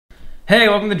Hey,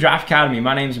 welcome to Draft Academy.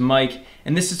 My name is Mike.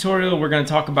 In this tutorial, we're going to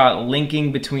talk about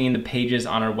linking between the pages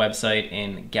on our website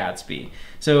in Gatsby.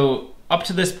 So up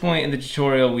to this point in the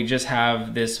tutorial, we just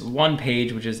have this one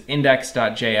page, which is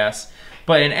index.js.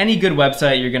 But in any good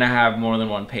website, you're going to have more than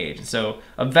one page. So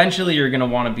eventually, you're going to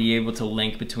want to be able to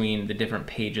link between the different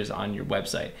pages on your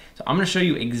website. So I'm going to show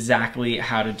you exactly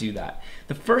how to do that.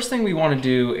 The first thing we want to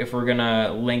do if we're going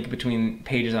to link between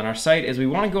pages on our site is we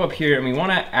want to go up here and we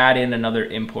want to add in another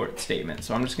import statement.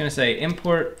 So I'm just going to say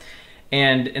import,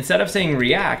 and instead of saying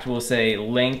React, we'll say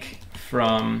link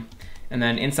from, and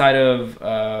then inside of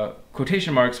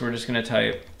quotation marks, we're just going to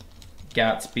type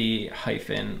Gatsby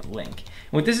 -link.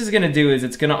 What this is going to do is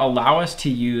it's going to allow us to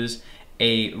use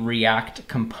a React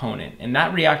component, and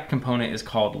that React component is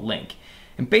called link.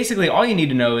 And basically all you need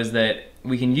to know is that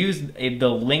we can use the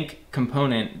link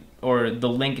component or the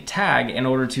link tag in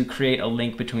order to create a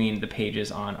link between the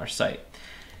pages on our site.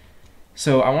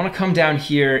 So I want to come down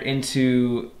here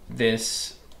into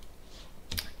this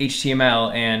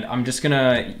HTML and I'm just going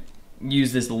to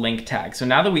use this link tag. So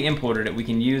now that we imported it, we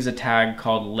can use a tag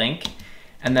called link.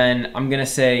 And then I'm gonna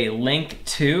say link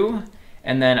to,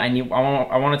 and then I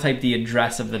want to type the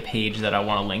address of the page that I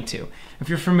want to link to. If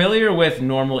you're familiar with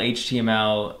normal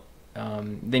HTML,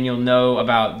 then you'll know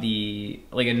about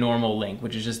a normal link,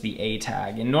 which is just the A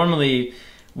tag. And normally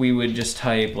we would just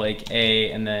type like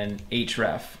A and then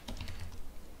href.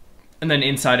 And then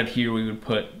inside of here we would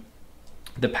put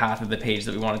the path of the page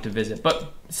that we wanted to visit.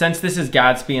 But since this is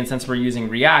Gatsby and since we're using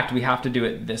React, we have to do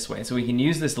it this way. So we can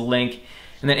use this link.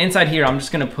 And then inside here, I'm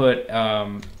just going to put,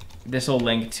 this will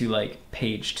link to like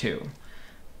page 2.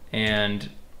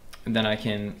 And then I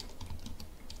can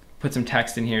put some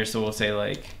text in here. So we'll say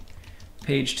like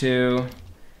page 2,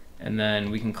 and then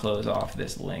we can close off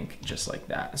this link just like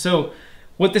that. So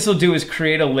what this will do is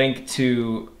create a link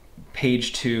to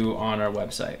page 2 on our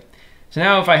website. So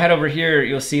now if I head over here,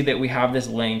 you'll see that we have this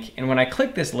link. And when I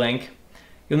click this link,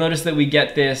 you'll notice that we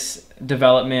get this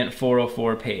development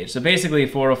 404 page. So basically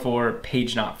 404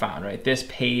 page not found, right? This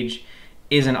page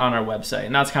isn't on our website,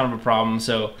 and that's kind of a problem.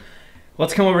 So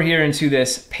let's come over here into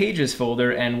this pages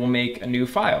folder and we'll make a new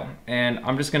file. And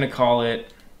I'm just gonna call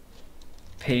it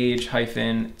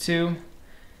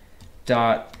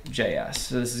page-2.js.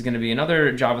 So this is gonna be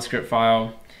another JavaScript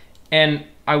file. And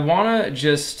I wanna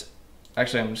just,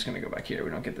 actually I'm just gonna go back here.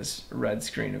 We don't get this red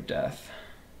screen of death.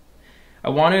 I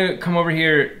want to come over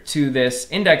here to this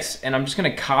index and I'm just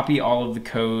going to copy all of the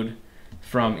code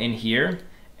from in here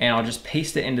and I'll just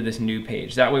paste it into this new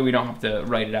page. That way we don't have to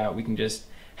write it out, we can just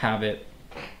have it.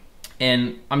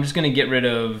 And I'm just going to get rid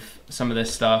of some of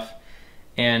this stuff,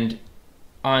 and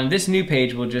on this new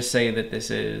page we'll just say that this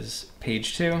is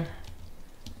page 2.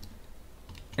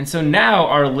 And so now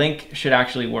our link should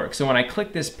actually work. So when I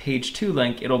click this page 2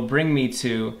 link, it'll bring me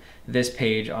to this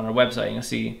page on our website, and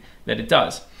you'll see that it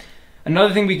does.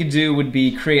 Another thing we could do would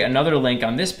be create another link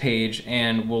on this page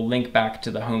and we'll link back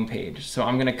to the home page. So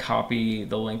I'm gonna copy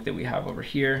the link that we have over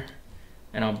here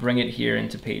and I'll bring it here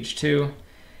into page 2.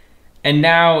 And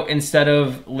now instead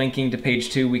of linking to page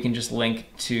 2, we can just link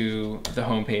to the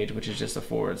home page, which is just a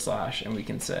 / and we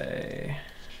can say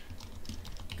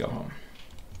go home.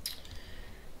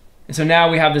 And so now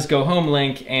we have this go home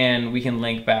link and we can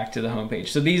link back to the home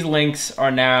page. So these links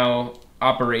are now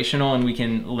operational and we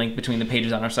can link between the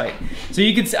pages on our site. So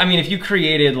you could, I mean, if you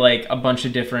created like a bunch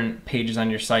of different pages on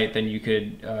your site, then you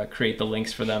could create the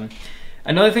links for them.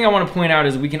 Another thing I want to point out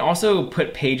is we can also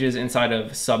put pages inside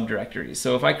of subdirectories.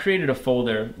 So if I created a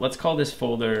folder, let's call this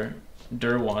folder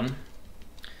dir1,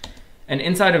 and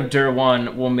inside of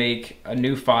dir1 we'll make a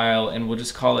new file and we'll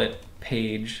just call it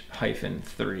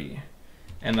page-3,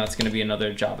 and that's going to be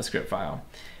another JavaScript file.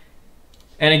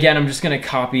 And again, I'm just going to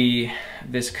copy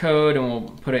this code and we'll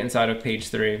put it inside of page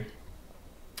 3.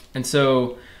 And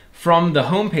so from the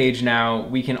home page now,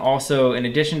 we can also, in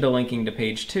addition to linking to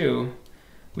page 2,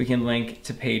 we can link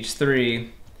to page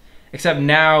 3. Except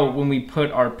now when we put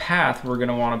our path, we're going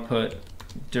to want to put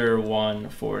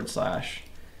dir1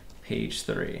 / page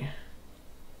 3.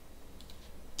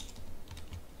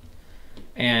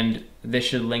 And this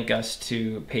should link us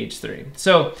to page 3.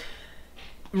 So,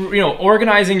 you know,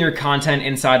 organizing your content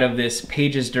inside of this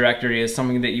pages directory is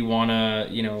something that you want to,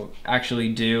 you know, actually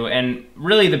do. And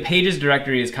really the pages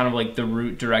directory is kind of like the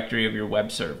root directory of your web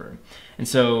server. And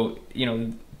so, you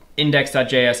know,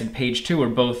 index.js and page 2 are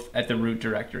both at the root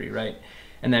directory, right?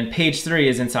 And then page 3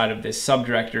 is inside of this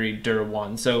subdirectory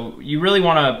dir1. So you really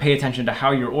want to pay attention to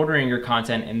how you're ordering your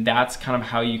content, and that's kind of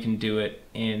how you can do it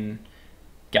in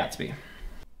Gatsby.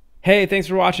 Hey, thanks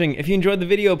for watching. If you enjoyed the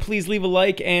video, please leave a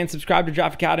like and subscribe to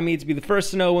Draft Academy to be the first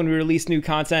to know when we release new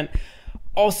content.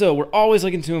 Also, we're always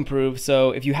looking to improve,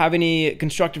 so if you have any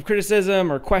constructive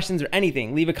criticism or questions or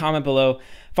anything, leave a comment below.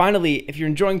 Finally, if you're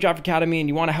enjoying Draft Academy and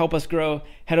you want to help us grow,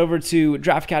 head over to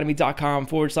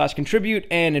draftacademy.com/contribute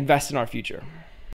and invest in our future.